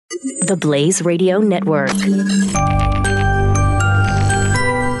the Blaze Radio Network.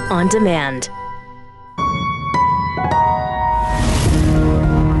 On demand.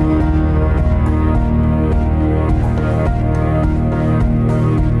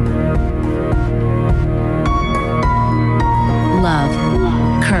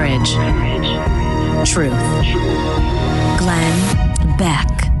 Love, courage, truth. Glenn Beck.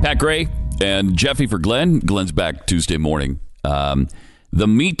 Pat Gray and Jeffy for Glenn. Glenn's back Tuesday morning. The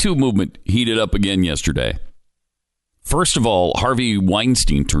Me Too movement heated up again yesterday. First of all, Harvey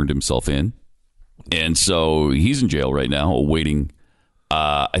Weinstein turned himself in. And so he's in jail right now, awaiting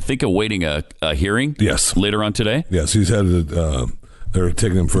a hearing. Yes. Later on today. Yes, he's headed. They're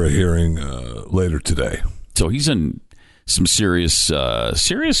taking him for a hearing later today. So he's in some serious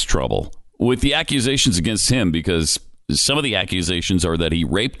trouble with the accusations against him, because some of the accusations are that he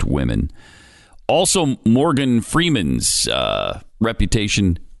raped women. Also, Morgan Freeman's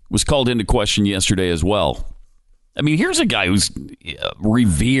reputation was called into question yesterday as well. I mean, here's a guy who's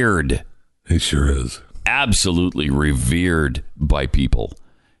revered. He sure is. Absolutely revered by people.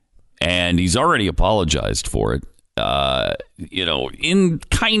 And he's already apologized for it. In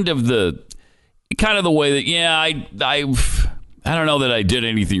kind of the way that, I don't know that I did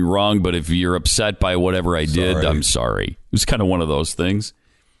anything wrong, but if you're upset by whatever I did, I'm sorry. It was kind of one of those things.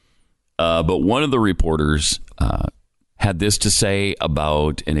 But one of the reporters had this to say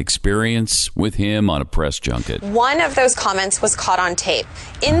about an experience with him on a press junket. One of those comments was caught on tape.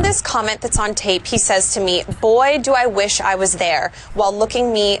 In this comment that's on tape, he says to me, "Boy, do I wish I was there," while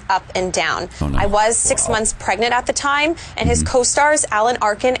looking me up and down. Oh, no. I was 6 months pregnant at the time, and his co-stars, Alan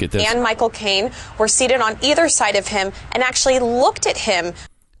Arkin and Michael Caine, were seated on either side of him and actually looked at him. Okay.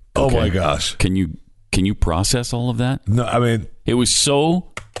 Oh, my gosh. Can you process all of that? No, I mean, it was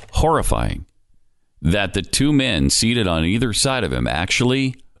so horrifying that the two men seated on either side of him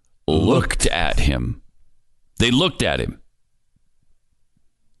actually looked at him. They looked at him.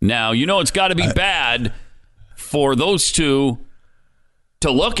 Now, it's got to be bad for those two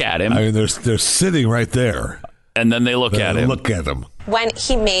to look at him. I mean, they're sitting right there. And then they look at him. Look at him. When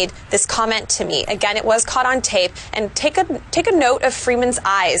he made this comment to me, again, it was caught on tape, and take a note of Freeman's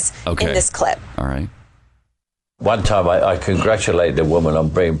eyes in this clip. All right. One time I congratulated a woman on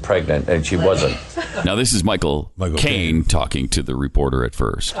being pregnant, and she wasn't. Now, this is Michael Caine talking to the reporter at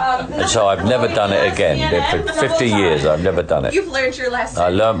first. And so I've never done it again. For 50 years, I've never done it. You've learned your lesson. I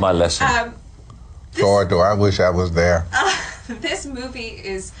learned my lesson. Boy, do I wish I was there. This movie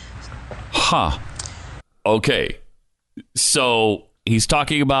is... Okay. So he's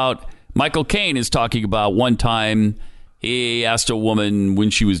talking about... Michael Caine is talking about one time... He asked a woman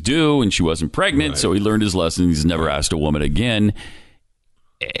when she was due and she wasn't pregnant, so he learned his lesson. He's never asked a woman again.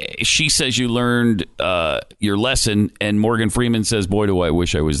 She says you learned your lesson, and Morgan Freeman says, "Boy, do I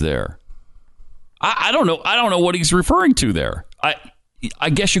wish I was there." I don't know. I don't know what he's referring to there. I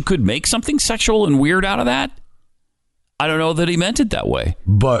guess you could make something sexual and weird out of that. I don't know that he meant it that way.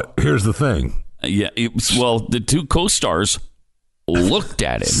 But here's the thing. The two co-stars looked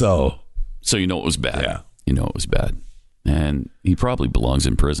at him. So it was bad. Yeah. It was bad. And he probably belongs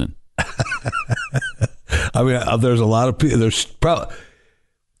in prison. I mean, there's a lot of people. There's probably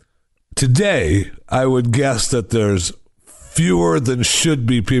today, I would guess that there's fewer than should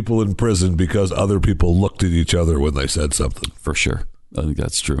be people in prison because other people looked at each other when they said something. For sure. I think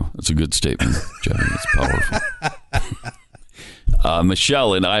that's true. That's a good statement, Jenny. It's powerful.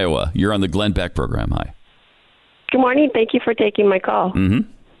 Michelle in Iowa, you're on the Glenn Beck program. Hi. Good morning. Thank you for taking my call. Mm-hmm.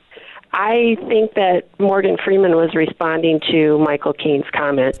 I think that Morgan Freeman was responding to Michael Caine's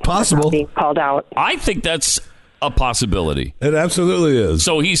comment. Possible. Being called out. I think that's a possibility. It absolutely is.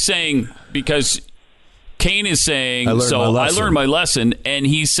 So he's saying, because Caine is saying, I learned my lesson, and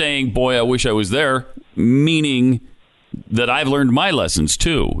he's saying, boy, I wish I was there, meaning that I've learned my lessons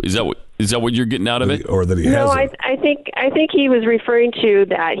too. Is that what you're getting out of it? Or that he hasn't? No, I think he was referring to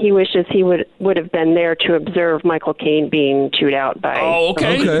that he wishes he would have been there to observe Michael Caine being chewed out by. Oh,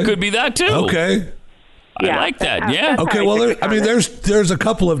 okay. Could be that too. Okay. I like that. Yeah. Okay. Well, there's a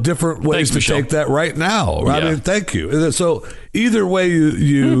couple of different ways to take that right now. I mean, thank you. So either way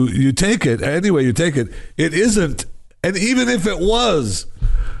you take it, any way you take it, it isn't. And even if it was,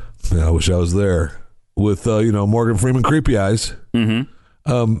 I wish I was there with Morgan Freeman creepy eyes.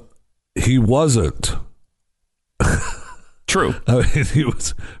 Mm-hmm. He wasn't. True. I mean, he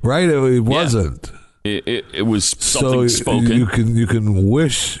was right. He wasn't. It was something spoken. You can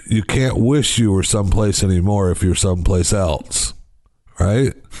wish. You can't wish you were someplace anymore if you're someplace else,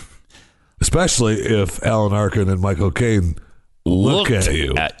 right? Especially if Alan Arkin and Michael Caine look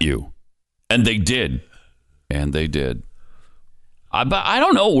at you, and they did. But I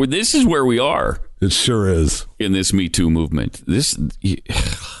don't know. This is where we are. It sure is. In this Me Too movement.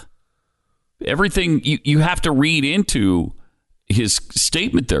 Everything you have to read into his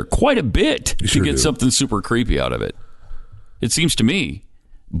statement there quite a bit to get something super creepy out of it. It seems to me,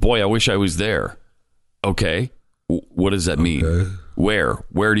 boy, I wish I was there. Okay. What does that mean?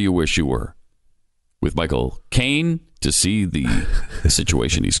 Where do you wish you were? With Michael Caine to see the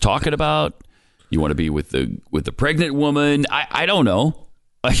situation he's talking about? You want to be with the pregnant woman? I don't know.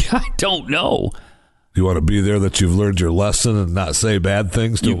 I don't know. You want to be there that you've learned your lesson and not say bad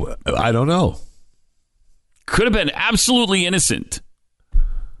things to? I don't know. Could have been absolutely innocent,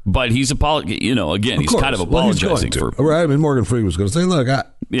 but he's again, he's kind of apologizing for. Right. I mean, Morgan Freeman was going to say, "Look, I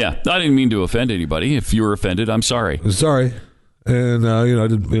didn't mean to offend anybody. If you were offended, I'm sorry. Sorry." And I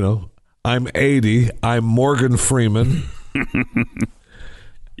didn't. I'm 80. I'm Morgan Freeman.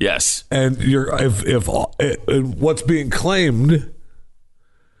 Yes. And if what's being claimed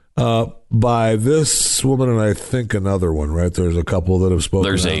by this woman and I think another one, right? There's a couple that have spoken.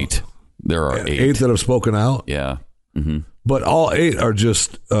 There's out. 8. There are 8. 8 that have spoken out. Yeah. Mm-hmm. But all 8 are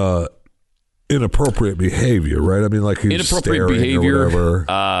just inappropriate behavior, right? I mean, like he's inappropriate behavior, or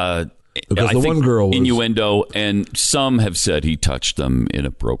whatever. Because the one girl was innuendo, and some have said he touched them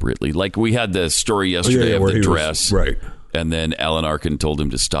inappropriately. Like we had the story yesterday of the dress, right? And then Alan Arkin told him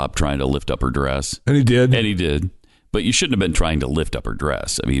to stop trying to lift up her dress, and he did. But you shouldn't have been trying to lift up her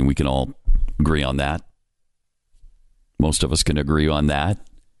dress. I mean, we can all agree on that. Most of us can agree on that.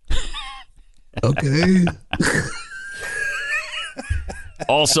 Okay.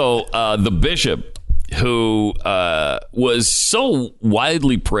 Also, the bishop who was so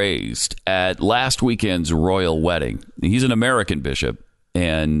widely praised at last weekend's royal wedding. He's an American bishop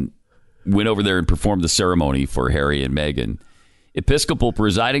and went over there and performed the ceremony for Harry and Meghan. Episcopal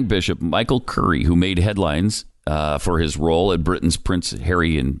presiding bishop Michael Curry, who made headlines for his role at Britain's Prince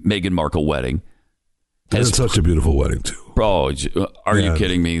Harry and Meghan Markle wedding. It's such a beautiful wedding, too. Oh, are you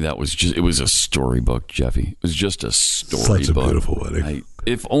kidding me? It was a storybook, Jeffy. It was just a storybook. Such a beautiful wedding.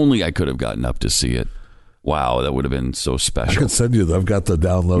 If only I could have gotten up to see it. Wow, that would have been so special. I can send you. I've got the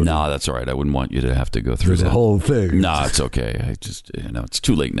download. No, that's all right. I wouldn't want you to have to go through the whole thing. No, it's okay. I just, it's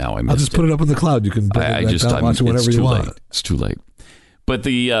too late now. I'll just put it up in the cloud. You can watch it whenever you want. It's too late. But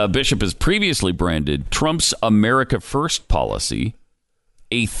the bishop has previously branded Trump's America First policy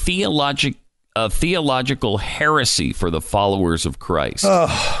a theological heresy for the followers of Christ.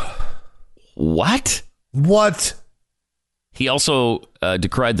 What? He also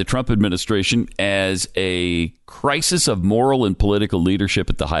decried the Trump administration as a crisis of moral and political leadership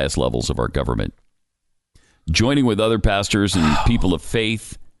at the highest levels of our government. Joining with other pastors and people of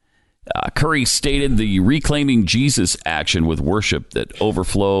faith, Curry stated the Reclaiming Jesus action with worship that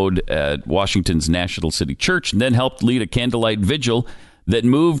overflowed at Washington's National City Church and then helped lead a candlelight vigil that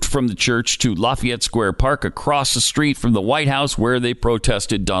moved from the church to Lafayette Square Park across the street from the White House, where they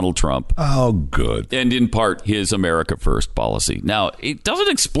protested Donald Trump. Oh, good. And in part, his America First policy. Now, it doesn't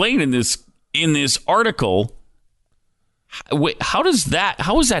explain in this article, how is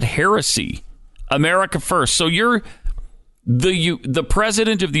that heresy? America First. So you're the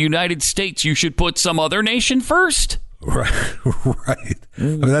president of the United States. You should put some other nation first? Right. I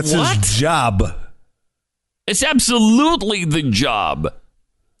mean, that's his job. It's absolutely the job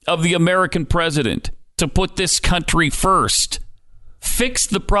of the American president to put this country first. Fix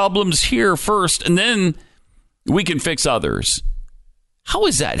the problems here first, and then we can fix others. How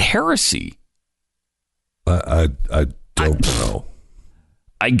is that heresy? I don't know.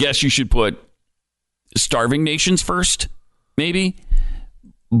 I guess you should put starving nations first, maybe.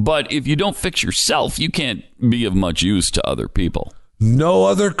 But if you don't fix yourself, you can't be of much use to other people. No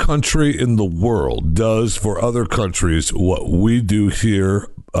other country in the world does for other countries what we do here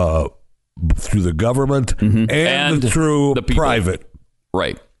through the government and through the private.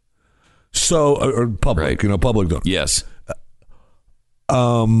 Right. So, or public, right. Public don't. Yes.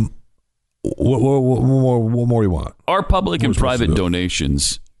 What more do you want? Our public and private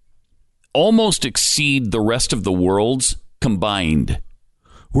donations almost exceed the rest of the world's combined.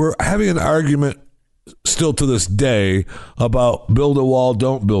 We're having an argument still to this day about build a wall,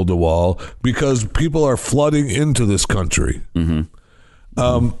 don't build a wall, because people are flooding into this country. I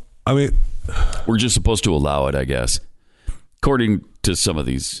mean, we're just supposed to allow it, I guess. According to some of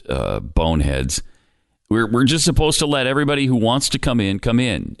these boneheads, we're just supposed to let everybody who wants to come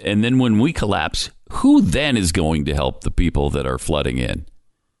in. And then when we collapse, who then is going to help the people that are flooding in?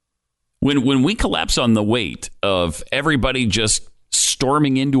 When we collapse on the weight of everybody just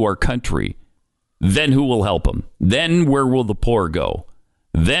storming into our country, then who will help them? Then where will the poor go?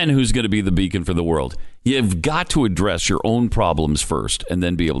 Then who's going to be the beacon for the world? You've got to address your own problems first and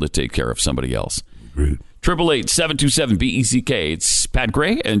then be able to take care of somebody else. Agreed. 888-727-BECK. It's Pat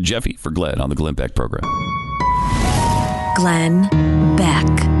Gray and Jeffy for Glenn on the Glenn Beck program. Glenn Beck,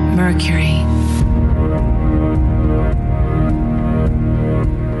 Mercury.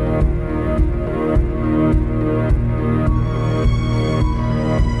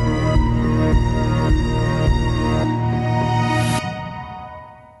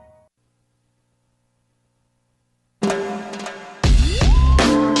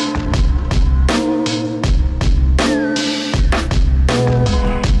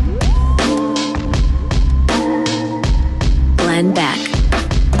 Beck.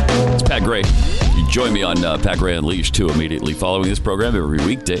 It's Pat Gray. You join me on Pat Gray Unleashed, too, immediately following this program every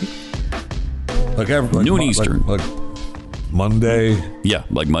weekday. Noon Eastern. Like Monday. Yeah,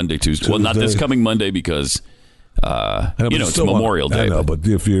 like Monday, Tuesday. Well, not this coming Monday because, it's Memorial Day. I know, but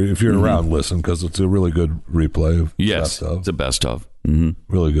if you're around, listen, because it's a really good replay. Yes, it's a best of. Mm-hmm.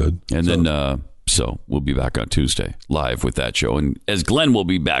 Really good. And then, so we'll be back on Tuesday live with that show. And as Glenn will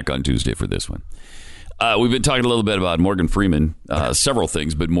be back on Tuesday for this one. We've been talking a little bit about Morgan Freeman, several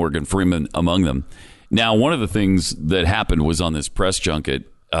things, but Morgan Freeman among them. Now, one of the things that happened was on this press junket,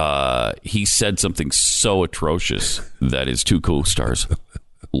 he said something so atrocious that his two co-stars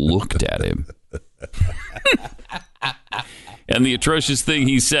looked at him. And the atrocious thing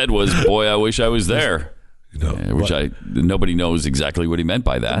he said was, boy, I wish I was there. Nobody knows exactly what he meant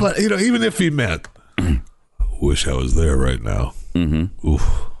by that. But, even if he meant, wish I was there right now. Mm-hmm.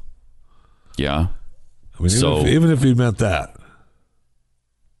 Oof. Yeah. I mean, even if he meant that.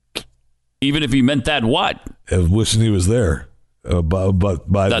 Even if he meant that what? Wishing he was there.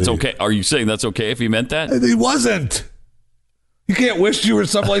 That's okay. Are you saying that's okay if he meant that? He wasn't. You can't wish you were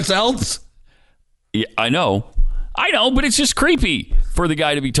someplace else. Yeah, I know, but it's just creepy for the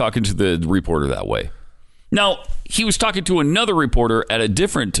guy to be talking to the reporter that way. Now, he was talking to another reporter at a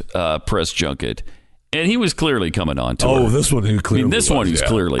different press junket, and he was clearly coming on to her. Oh, this one he clearly this one he's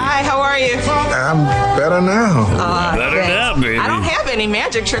clearly. Hi, how are you? I'm better now. Better now, baby. I don't have any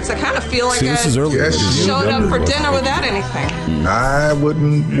magic tricks. I kind of feel like this is early. Showed up for dinner without anything. I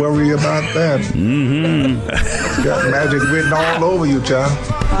wouldn't worry about that. Mm-hmm. Got magic written all over you, child.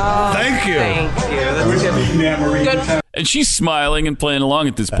 Thank you. That's good. And she's smiling and playing along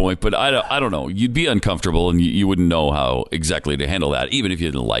at this point, but I don't know. You'd be uncomfortable, and you wouldn't know how exactly to handle that, even if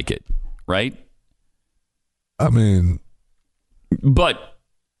you didn't like it, right? I mean, but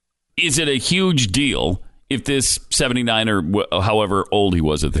is it a huge deal if this 79 or however old he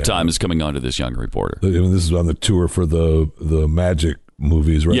was at the time is coming on to this young reporter? I mean, this is on the tour for the Magic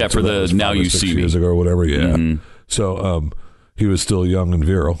movies, right? Yeah, for the Now You See Me years ago or whatever. Yeah. Mm-hmm. So he was still young and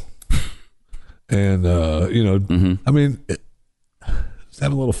virile, and mm-hmm. I mean, is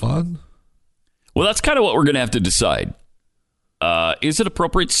that a little fun? Well, that's kind of what we're going to have to decide. Is it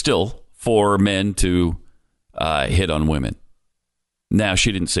appropriate still for men to hit on women? Now,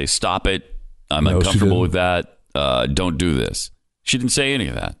 she didn't say stop it. I'm uncomfortable with that. Don't do this. She didn't say any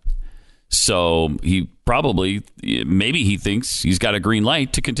of that. So he maybe he thinks he's got a green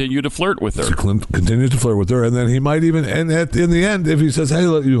light to continue to flirt with her. Continue to flirt with her, and then he might even, and in the end, if he says, "Hey,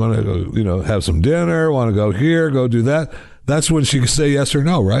 look, you want to go, have some dinner? Want to go here? Go do that?" That's when she can say yes or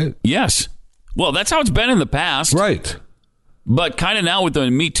no, right? Yes. Well, that's how it's been in the past, right? But kind of now with the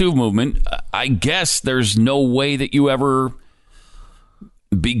Me Too movement, I guess there's no way that you ever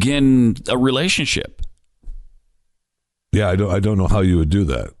begin a relationship. Yeah, I don't know how you would do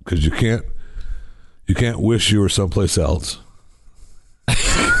that, because you can't wish you were someplace else.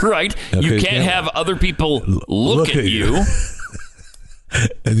 Right. Okay, you can't have other people look at you.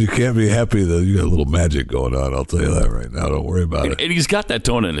 And you can't be happy that you got a little magic going on. I'll tell you that right now. Don't worry about it. And he's got that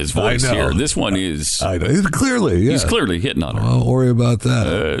tone in his voice here. This one is... I know. He's clearly hitting on her. Don't worry about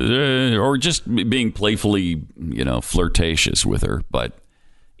that. Or just being playfully, flirtatious with her.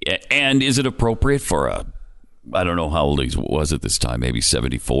 And is it appropriate for I don't know how old he was at this time, maybe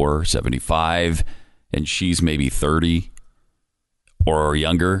 74, 75, and she's maybe 30 or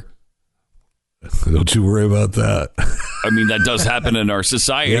younger? Don't you worry about that. I mean, that does happen in our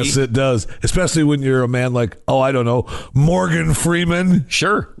society. Yes, it does. Especially when you're a man like, I don't know, Morgan Freeman.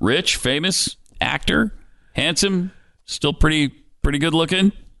 Sure. Rich, famous, actor, handsome, still pretty good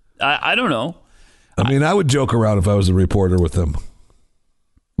looking. I don't know. I mean, I would joke around if I was a reporter with him.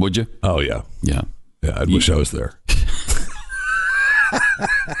 Would you? Oh, yeah. Yeah. Yeah, I'd wish I was there.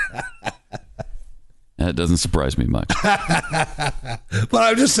 That doesn't surprise me much. But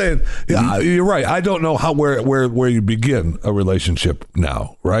I'm just saying, you're right. I don't know where you begin a relationship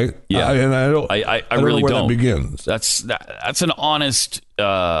now, right? Yeah, and I really know where don't. That begins. That's an honest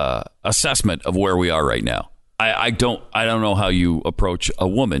assessment of where we are right now. I don't know how you approach a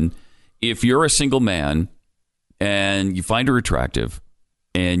woman if you're a single man and you find her attractive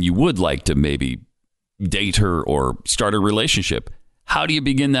and you would like to maybe date her or start a relationship. How do you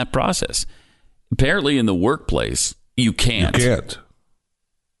begin that process? Apparently in the workplace, you can't. You can't.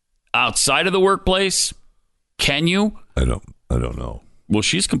 Outside of the workplace, can you? I don't know. Well,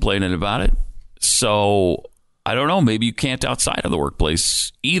 she's complaining about it. So I don't know. Maybe you can't outside of the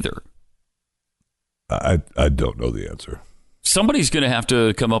workplace either. I don't know the answer. Somebody's going to have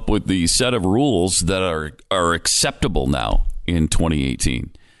to come up with the set of rules that are acceptable now in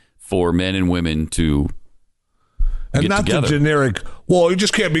 2018 for men and women to and not together. The generic. Well, you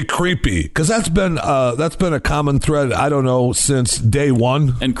just can't be creepy because that's been a common thread. I don't know since day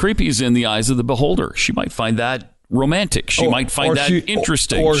one. And creepy is in the eyes of the beholder. She might find that romantic. She might find that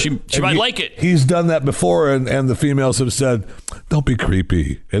interesting. She might like it. He's done that before, and the females have said, "Don't be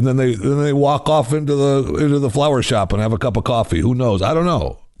creepy," and then they walk off into the flower shop and have a cup of coffee. Who knows? I don't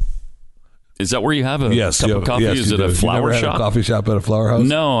know. Is that where you have a cup of coffee? Yes, is it a flower shop? A coffee shop at a flower house?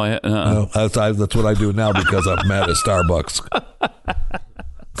 No, no, that's what I do now because I'm mad at Starbucks.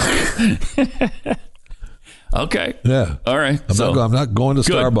 Okay. Yeah. All right. I'm not going to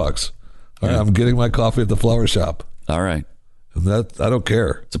Starbucks. All right, I'm getting my coffee at the flower shop. All right. And that I don't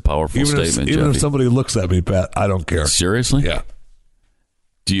care. It's a powerful statement, even Jeffy. if somebody looks at me, Pat, I don't care. Seriously? Yeah.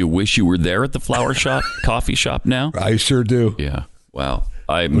 Do you wish you were there at the flower shop, coffee shop now? I sure do. Yeah. Wow.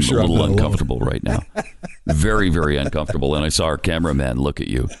 I'm a little uncomfortable right now. Very, very uncomfortable. And I saw our cameraman look at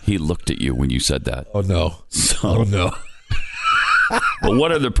you. He looked at you when you said that. Oh, no. Oh, no. But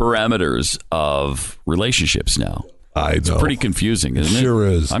what are the parameters of relationships now? It's pretty confusing, isn't it? Sure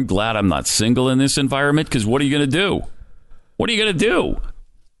is. I'm glad I'm not single in this environment because what are you going to do? What are you going to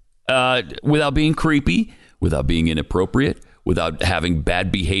do? Without being creepy, without being inappropriate, without having bad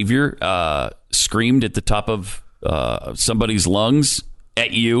behavior screamed at the top of somebody's lungs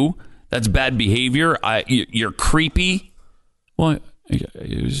at you. That's bad behavior. You're creepy. Well, I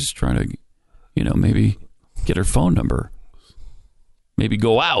was just trying to, maybe get her phone number. Maybe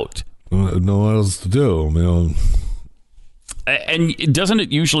go out. Know what else to do. And doesn't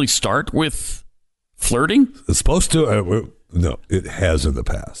it usually start with flirting? It's supposed to. No, it has in the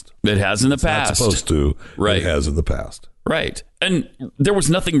past. It has in the past. It's not supposed to. Right. It has in the past. Right. And there was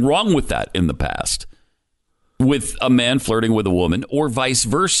nothing wrong with that in the past, with a man flirting with a woman or vice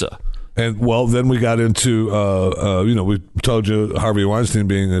versa. And, well, then we got into, we told you Harvey Weinstein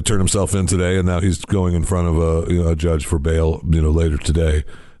turned himself in today, and now he's going in front of a judge for bail, later today.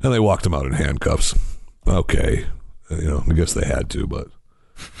 And they walked him out in handcuffs. Okay. I guess they had to, but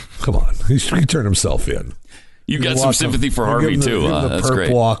come on. He turned himself in. You got some sympathy for Harvey, too. That's great.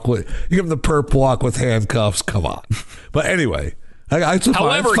 You give him the perp walk with handcuffs. Come on. But anyway.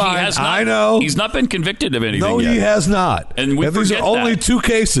 However, he has not. I know. He's not been convicted of anything yet. No, he has not. And these are only 2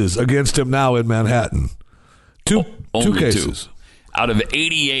 cases against him now in Manhattan. Two cases. Out of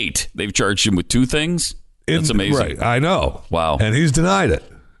 88, they've charged him with 2 things? That's amazing. Right, I know. Wow. And he's denied it.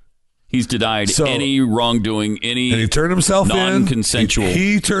 He's denied any wrongdoing, and he turned himself non-consensual. in.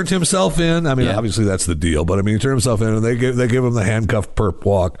 He turned himself in. I mean, obviously that's the deal, but he turned himself in, and they give him the handcuffed perp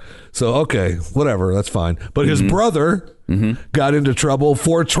walk. So okay, whatever, that's fine. But his brother got into trouble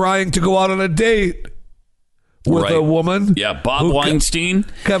for trying to go out on a date with a woman. Yeah, Bob Weinstein.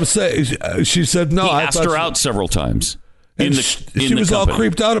 She said no. He asked her out several times. She was all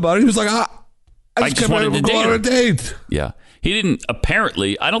creeped out about it. He was like, I just wanted to go out on a date. Yeah. He didn't,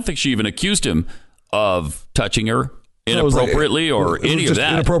 apparently, I don't think she even accused him of touching her inappropriately or any of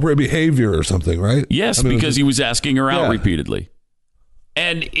that. Inappropriate behavior or something, right? Yes, because he was asking her out repeatedly.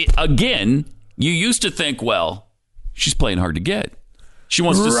 And again, you used to think, well, she's playing hard to get. She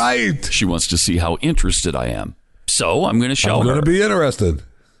wants she wants to see how interested I am. So I'm going to show her. I'm going to be interested.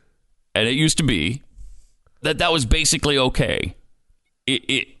 And it used to be that was basically okay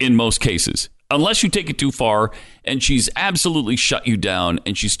in most cases. Unless you take it too far and she's absolutely shut you down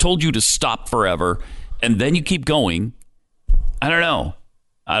and she's told you to stop forever and then you keep going. I don't know.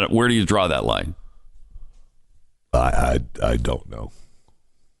 Where do you draw that line? I don't know.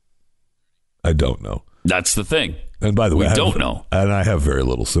 I don't know. That's the thing. And by the way, we don't know. And I have very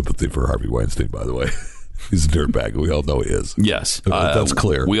little sympathy for Harvey Weinstein, by the way. He's a dirtbag. We all know he is. Yes. That's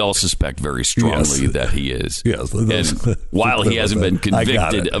clear. We all suspect very strongly that he is. Yes. And while he hasn't been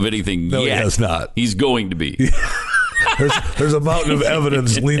convicted of anything yet, he has not. He's going to be. There's a mountain of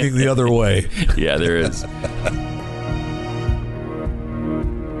evidence leaning the other way. Yeah, there is.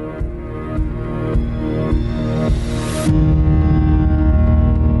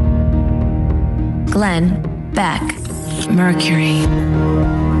 Glenn Beck, Mercury.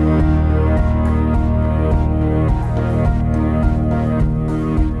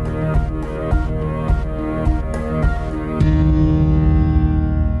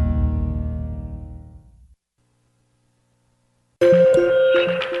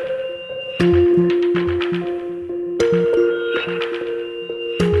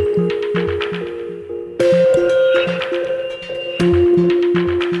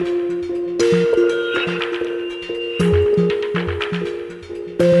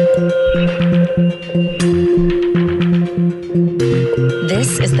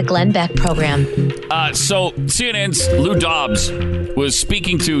 This is the Glenn Beck Program. So CNN's Lou Dobbs was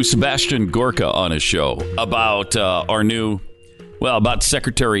speaking to Sebastian Gorka on his show about about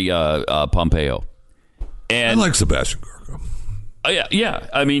Secretary Pompeo. And I like Sebastian Gorka. Yeah.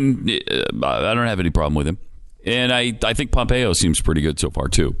 I mean, I don't have any problem with him. And I think Pompeo seems pretty good so far,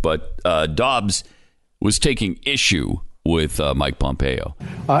 too. But Dobbs was taking issue with Mike Pompeo.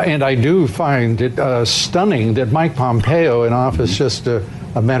 And I do find it stunning that Mike Pompeo, in office just a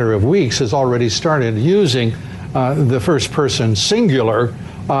matter of weeks, has already started using the first person singular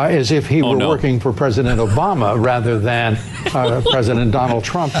as if he were working for President Obama rather than President Donald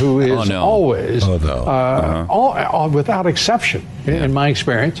Trump, who is always, without exception, in my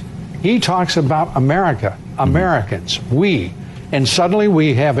experience, he talks about America, Americans, we. And suddenly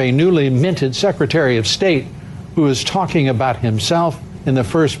we have a newly minted Secretary of State who is talking about himself in the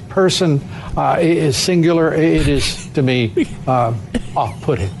first person is singular. It is, to me,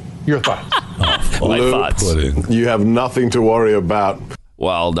 off-putting. Your thoughts? My thoughts. You have nothing to worry about.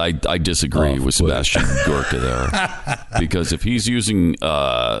 Well, I disagree with Sebastian Gorka there. Because if he's using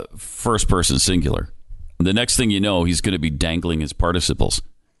first person singular, the next thing you know, he's going to be dangling his participles.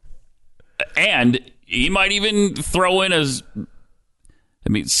 And he might even throw in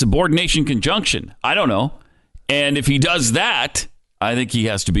subordination conjunction. I don't know. And if he does that, I think he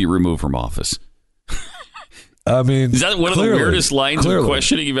has to be removed from office. I mean, is that one of the weirdest lines of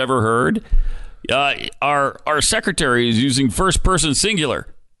questioning you've ever heard? Our secretary is using first person singular.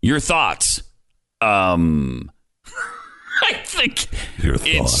 Your thoughts? I think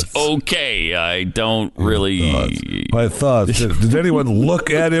it's okay. I don't really. My thoughts. Did anyone look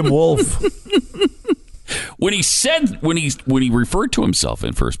at him, Wolf? When he referred to himself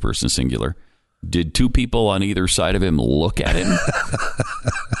in first person singular, did two people on either side of him look at him?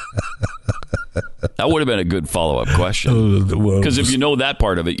 That would have been a good follow-up question. Because if you know that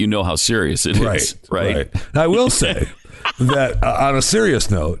part of it, you know how serious it is. Right? I will say that on a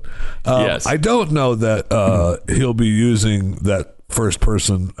serious note, yes. I don't know that he'll be using that first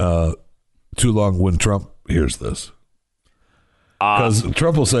person too long when Trump hears this. Because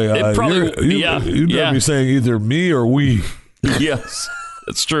Trump will say, you better be saying either me or we. Yes,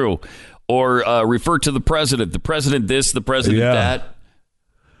 that's true. Or refer to the president this, the president that.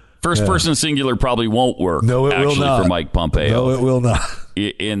 First person singular probably won't work. No, it will not. For Mike Pompeo. No, it will not.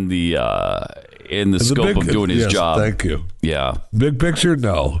 In the scope of doing his job. Thank you. Yeah. Big picture,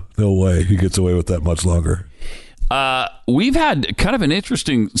 no way he gets away with that much longer. We've had kind of an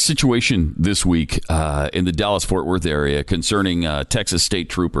interesting situation this week in the Dallas-Fort Worth area concerning a Texas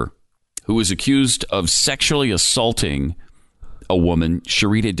state trooper who was accused of sexually assaulting a woman,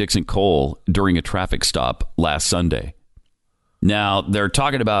 Sharita Dixon Cole, during a traffic stop last Sunday. Now, they're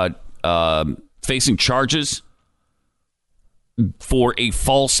talking about facing charges for a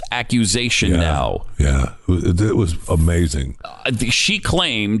false accusation now. Yeah, it was amazing. She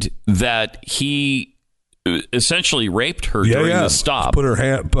claimed that he essentially raped her during the stop. Put her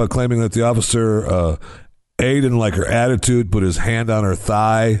hand, claiming that the officer aided in her attitude, put his hand on her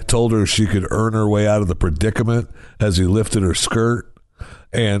thigh, told her she could earn her way out of the predicament as he lifted her skirt,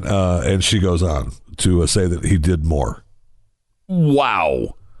 and she goes on to say that he did more.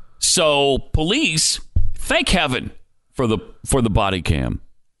 Wow! So police, thank heaven for the body cam,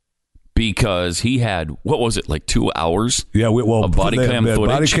 because he had, what was it, 2 hours? Yeah, of body cam footage.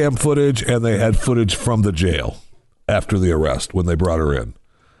 Body cam footage, and they had footage from the jail after the arrest when they brought her in.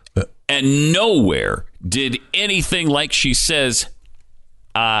 And nowhere did anything like she says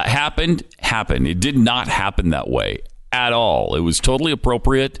happened. It did not happen that way at all. It was totally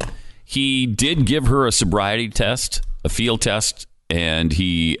appropriate. He did give her a sobriety test, a field test, and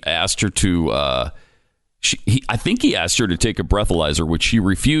he asked her to I think he asked her to take a breathalyzer, which she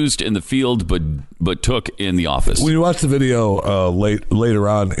refused in the field, but took in the office. When you watch the video later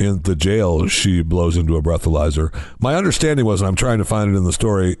on in the jail, she blows into a breathalyzer. My understanding was, and I'm trying to find it in the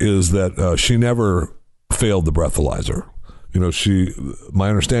story, is that she never failed the breathalyzer. My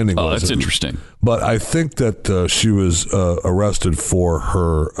understanding was... Oh, that's interesting. But I think that she was arrested for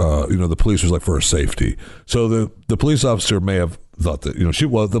her, the police was like for her safety. So the police officer may have thought that,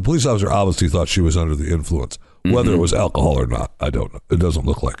 the police officer obviously thought she was under the influence. Whether it was alcohol or not, I don't know. It doesn't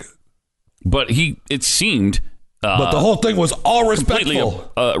look like it. But it seemed... but the whole thing was all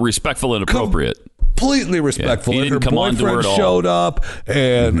respectful. Completely respectful and appropriate. Completely respectful. Yeah, he didn't come on to her at all. Showed up,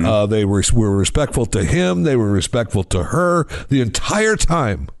 and they were respectful to him. They were respectful to her the entire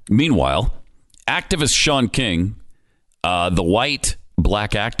time. Meanwhile, activist Sean King, the white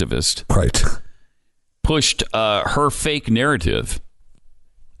black activist, right, pushed her fake narrative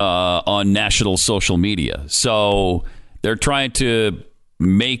on national social media. So they're trying to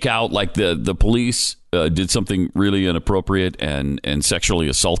make out like the police did something really inappropriate and sexually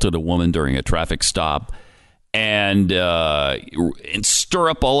assaulted a woman during a traffic stop, and stir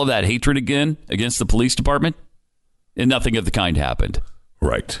up all of that hatred again against the police department, and nothing of the kind happened.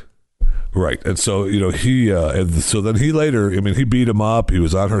 Right. And so so then he later, he beat him up. He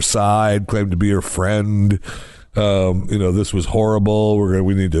was on her side, claimed to be her friend. This was horrible.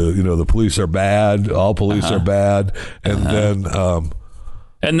 We need to. The police are bad. All police are bad. And then.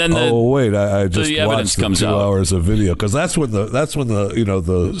 And then I just watched the 2 out. hours of video, because that's when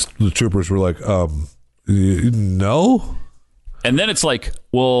the troopers were like, no. And then it's like,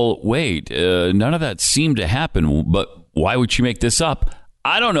 well, wait, none of that seemed to happen, but why would she make this up?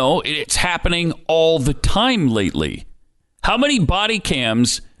 I don't know. It's happening all the time lately. How many body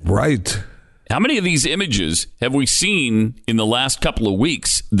cams? Right. How many of these images have we seen in the last couple of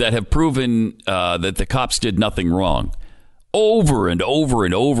weeks that have proven that the cops did nothing wrong? Over and over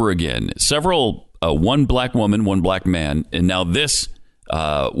and over again. Several, one black woman, one black man, and now this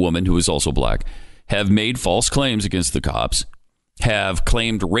woman, who is also black, have made false claims against the cops, have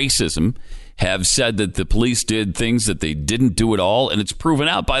claimed racism, have said that the police did things that they didn't do at all, and it's proven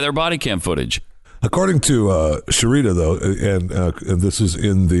out by their body cam footage. According to Sharita, though, and this is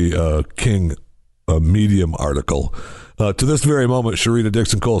in the King Medium article, to this very moment, Sharita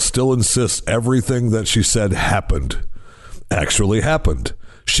Dixon Cole still insists everything that she said actually happened.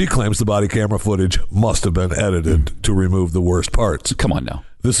 She claims the body camera footage must have been edited to remove the worst parts. Come on now.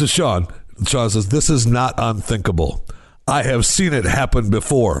 This is Sean. Sean says, this is not unthinkable. I have seen it happen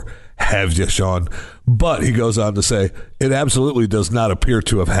before. Have you, Sean? But he goes on to say, it absolutely does not appear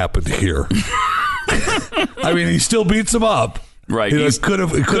to have happened here. He still beats him up. Right. It could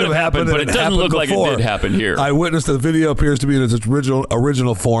have happened, but it doesn't look like it did happen here. I witnessed the video appears to be in its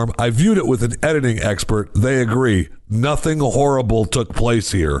original form. I viewed it with an editing expert. They agree. Nothing horrible took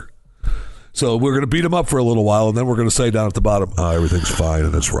place here. So we're going to beat him up for a little while, and then we're going to say down at the bottom, everything's fine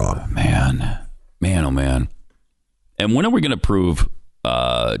and it's wrong. Man, oh man. And when are we going to prove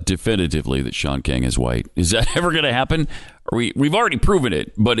definitively that Sean King is white? Is that ever going to happen? We've already proven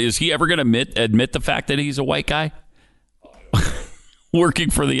it, but is he ever going to admit the fact that he's a white guy? Working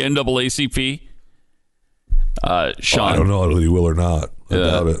for the NAACP? Sean, I don't know if he will or not. I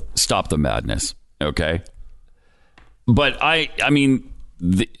doubt it. Stop the madness, okay? But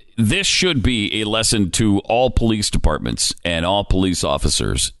this should be a lesson to all police departments and all police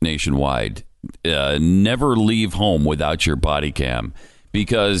officers nationwide. Never leave home without your body cam,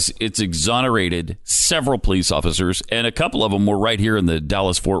 because it's exonerated several police officers, and a couple of them were right here in the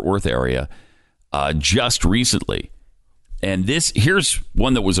Dallas-Fort Worth area just recently. And here's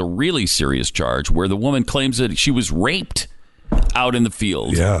one that was a really serious charge, where the woman claims that she was raped out in the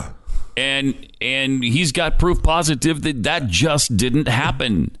field. Yeah. And he's got proof positive that just didn't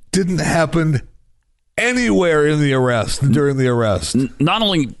happen. Didn't happen anywhere during the arrest. Not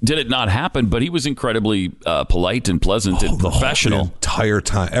only did it not happen, but he was incredibly polite and pleasant and professional. The entire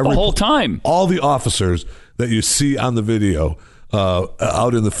time. The whole time. All the officers that you see on the video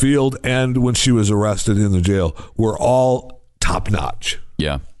out in the field and when she was arrested in the jail were all top-notch.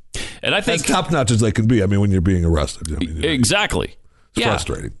 Yeah. And I think as top-notch as they can be, when you're being arrested. Exactly. It's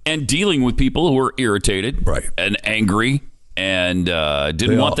frustrating. And dealing with people who are irritated and angry and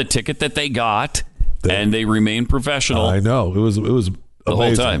didn't want the ticket that they got, and they remain professional. I know. It was amazing. The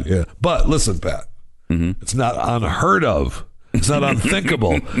whole time. Yeah. But listen, Pat, it's not unheard of. It's not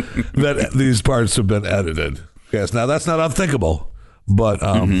unthinkable that these parts have been edited. Yes, now that's not unthinkable, but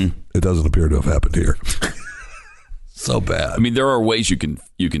it doesn't appear to have happened here. So bad. There are ways you can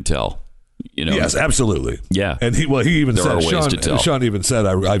tell. Yes, absolutely. Yeah. And he even there said, Sean even said,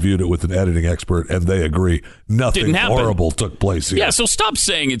 I viewed it with an editing expert, and they agree. Nothing horrible took place here. Yeah, so stop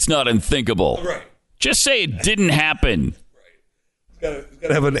saying it's not unthinkable. Right. Just say it didn't happen. Got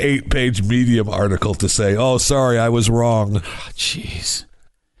to have an 8-page Medium article to say, oh, sorry, I was wrong. Jeez.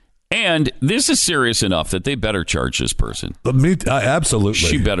 And this is serious enough that they better charge this person. Absolutely.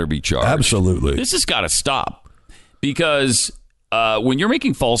 She better be charged. Absolutely. This has got to stop. Because when you're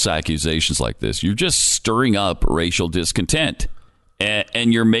making false accusations like this, you're just stirring up racial discontent.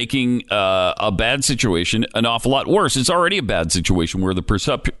 And you're making a bad situation an awful lot worse. It's already a bad situation where the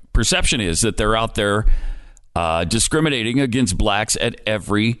perception is that they're out there discriminating against blacks at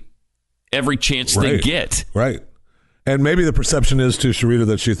every chance they get. Right. And maybe the perception is to Sharita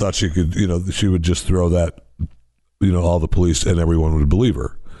that she thought she could, she would just throw that, all the police and everyone would believe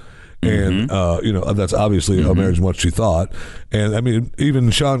her. And, that's obviously very much she thought. And I mean, even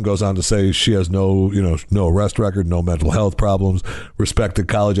Sean goes on to say she has no arrest record, no mental health problems, respected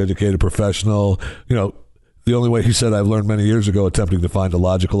college educated professional. The only way, he said, I've learned many years ago, attempting to find a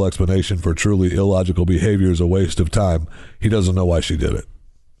logical explanation for truly illogical behavior is a waste of time. He doesn't know why she did it.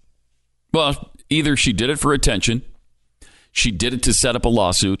 Well, either she did it for attention, she did it to set up a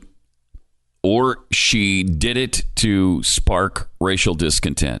lawsuit, or she did it to spark racial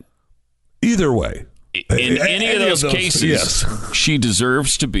discontent. Either way. In any of those cases, yes. She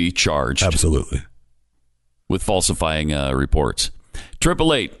deserves to be charged. Absolutely. With falsifying reports.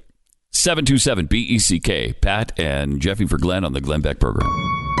 888-727-BECK. Pat and Jeffy for Glenn on the Glenn Beck program.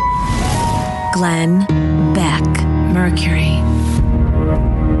 Glenn Beck, Mercury.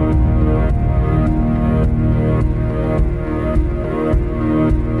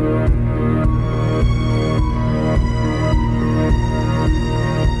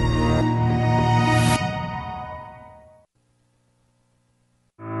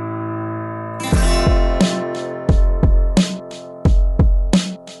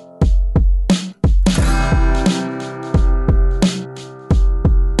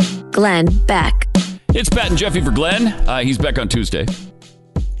 Glenn Beck. It's Pat and Jeffy for Glenn. He's back on Tuesday.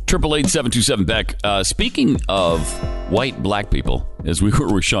 888-727-BECK. Speaking of white black people, as we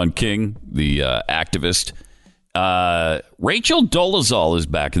were with Sean King, the activist, Rachel Dolezal is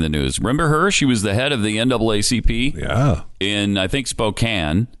back in the news. Remember her? She was the head of the NAACP in, I think,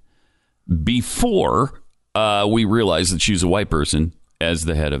 Spokane before we realized that she's a white person as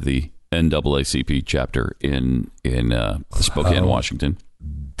the head of the NAACP chapter in Spokane, Washington.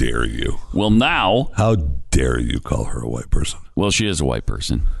 Dare you? Well, now, how dare you call her a white person? Well, she is a white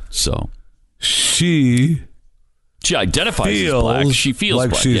person, so she identifies as black. She feels like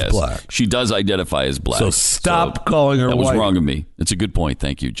black. She's black. She does identify as black. So stop calling her white. That was white. wrong of me. It's a good point.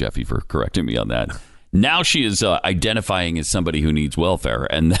 Thank you, Jeffy, for correcting me on that. Now she is identifying as somebody who needs welfare,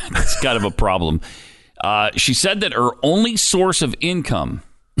 and that's kind of a problem. She said that her only source of income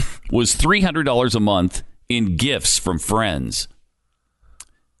was $300 a month in gifts from friends.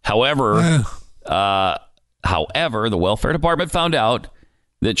 However, the welfare department found out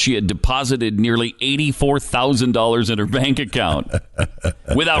that she had deposited nearly $84,000 in her bank account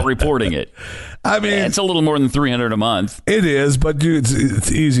without reporting it. I mean, it's a little more than $300 a month. It is, but dude,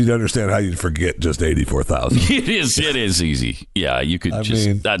 it's easy to understand how you'd forget just $84,000. It is easy. Yeah, you could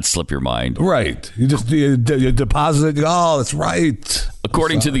that'd slip your mind. Right. You deposit it. Oh, that's right.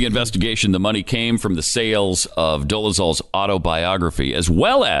 According to the investigation, the money came from the sales of Dolezal's autobiography, as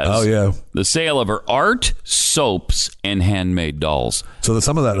well as the sale of her art, soaps, and handmade dolls. So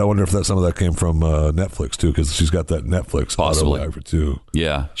some of that, I wonder if some of that came from Netflix too, because she's got that Netflix autobiography too.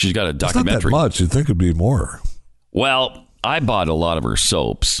 Yeah, she's got a documentary. It's not that much. You'd think it'd be more. Well, I bought a lot of her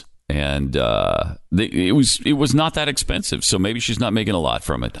soaps, and it was not that expensive. So maybe she's not making a lot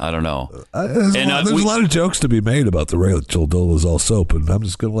from it. I don't know. There's a lot of jokes to be made about the Rachel Dolezal soap, and I'm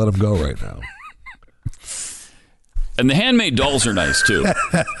just going to let them go right now. And the handmade dolls are nice too.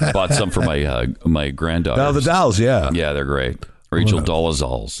 Bought some for my granddaughter. Now the dolls, yeah, they're great. Rachel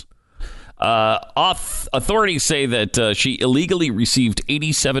Dolezal's. Authorities say that she illegally received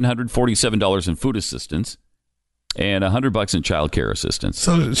 $8,747 in food assistance and $100 in child care assistance.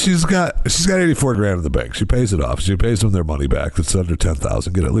 So she's got $84,000 in the bank. She pays it off. She pays them their money back. It's under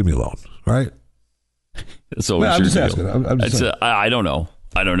 $10,000. Get it. Leave me alone. Right? So I'm just asking. I don't know.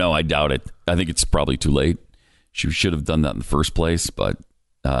 I doubt it. I think it's probably too late. She should have done that in the first place, but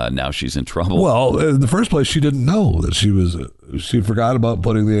now she's in trouble. Well, in the first place, she didn't know that she forgot about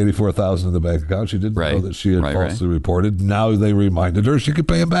putting the $84,000 in the bank account. She didn't know that she had falsely reported. Now they reminded her she could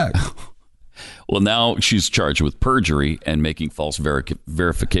pay him back. Well, now she's charged with perjury and making false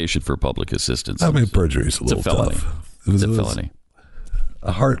verification for public assistance. I mean, perjury is a little felony. tough. It's a felony.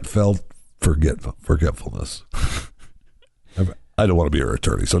 A heartfelt forgetfulness. I don't want to be her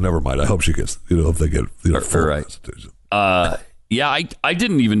attorney, so never mind. I hope she gets, if they get, full restitution. Yeah, I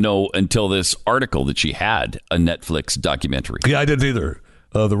didn't even know until this article that she had a Netflix documentary. Yeah, I didn't either.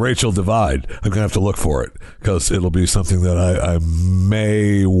 The Rachel Divide. I'm going to have to look for it because it'll be something that I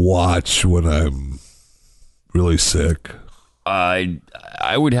may watch when I'm really sick. I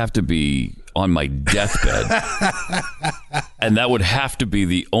would have to be on my deathbed, and that would have to be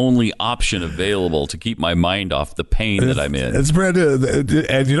the only option available to keep my mind off the pain that I'm in. It's brand new,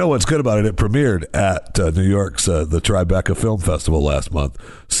 and you know what's good about it? It premiered at New York's the Tribeca Film Festival last month.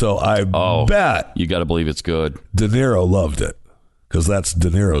 So I bet you got to believe it's good. De Niro loved it because that's De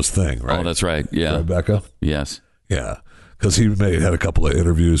Niro's thing, right? Oh, that's right. Yeah, Tribeca. Yes. Yeah, because he had a couple of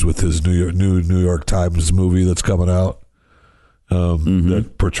interviews with his new New York Times movie that's coming out.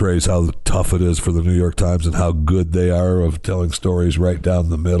 That portrays how tough it is for the New York Times and how good they are of telling stories right down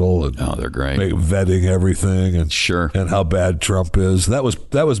the middle and they're great, vetting everything and and how bad Trump is. That was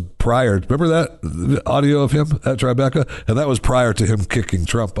prior. Remember that audio of him at Tribeca, and that was prior to him kicking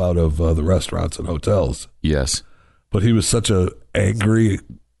Trump out of the restaurants and hotels. Yes, but he was such a angry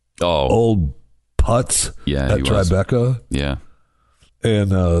old putz at Tribeca. Yeah.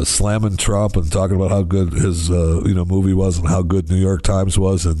 And slamming Trump and talking about how good his movie was and how good New York Times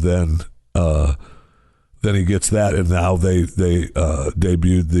was, and then he gets that, and now they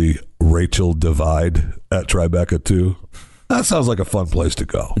debuted the Rachel Divide at Tribeca too. That sounds like a fun place to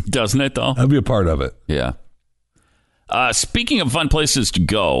go, doesn't it? Though I'd be a part of it. Yeah. Speaking of fun places to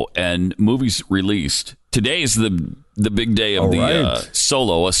go and movies released, today is the big day of the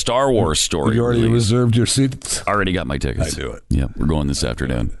Solo, a Star Wars story. You already reserved your seats? Already got my tickets. I do it. Yeah, we're going this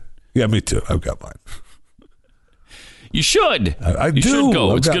afternoon. Yeah, me too. I've got mine. You should. I do. You should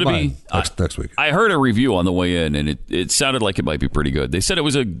go. It's going to be next week. I heard a review on the way in, and it sounded like it might be pretty good. They said it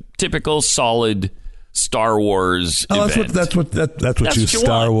was a typical, solid Star Wars event. That's what you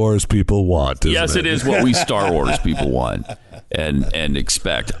Star Wars people want. Yes, it is what we Star Wars people want and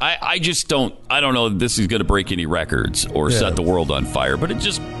expect. I just don't know if this is going to break any records or set the world on fire, but it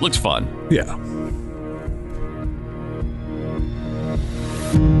just looks fun. Yeah.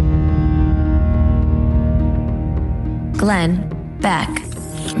 Glenn Beck,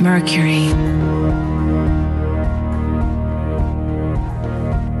 Mercury.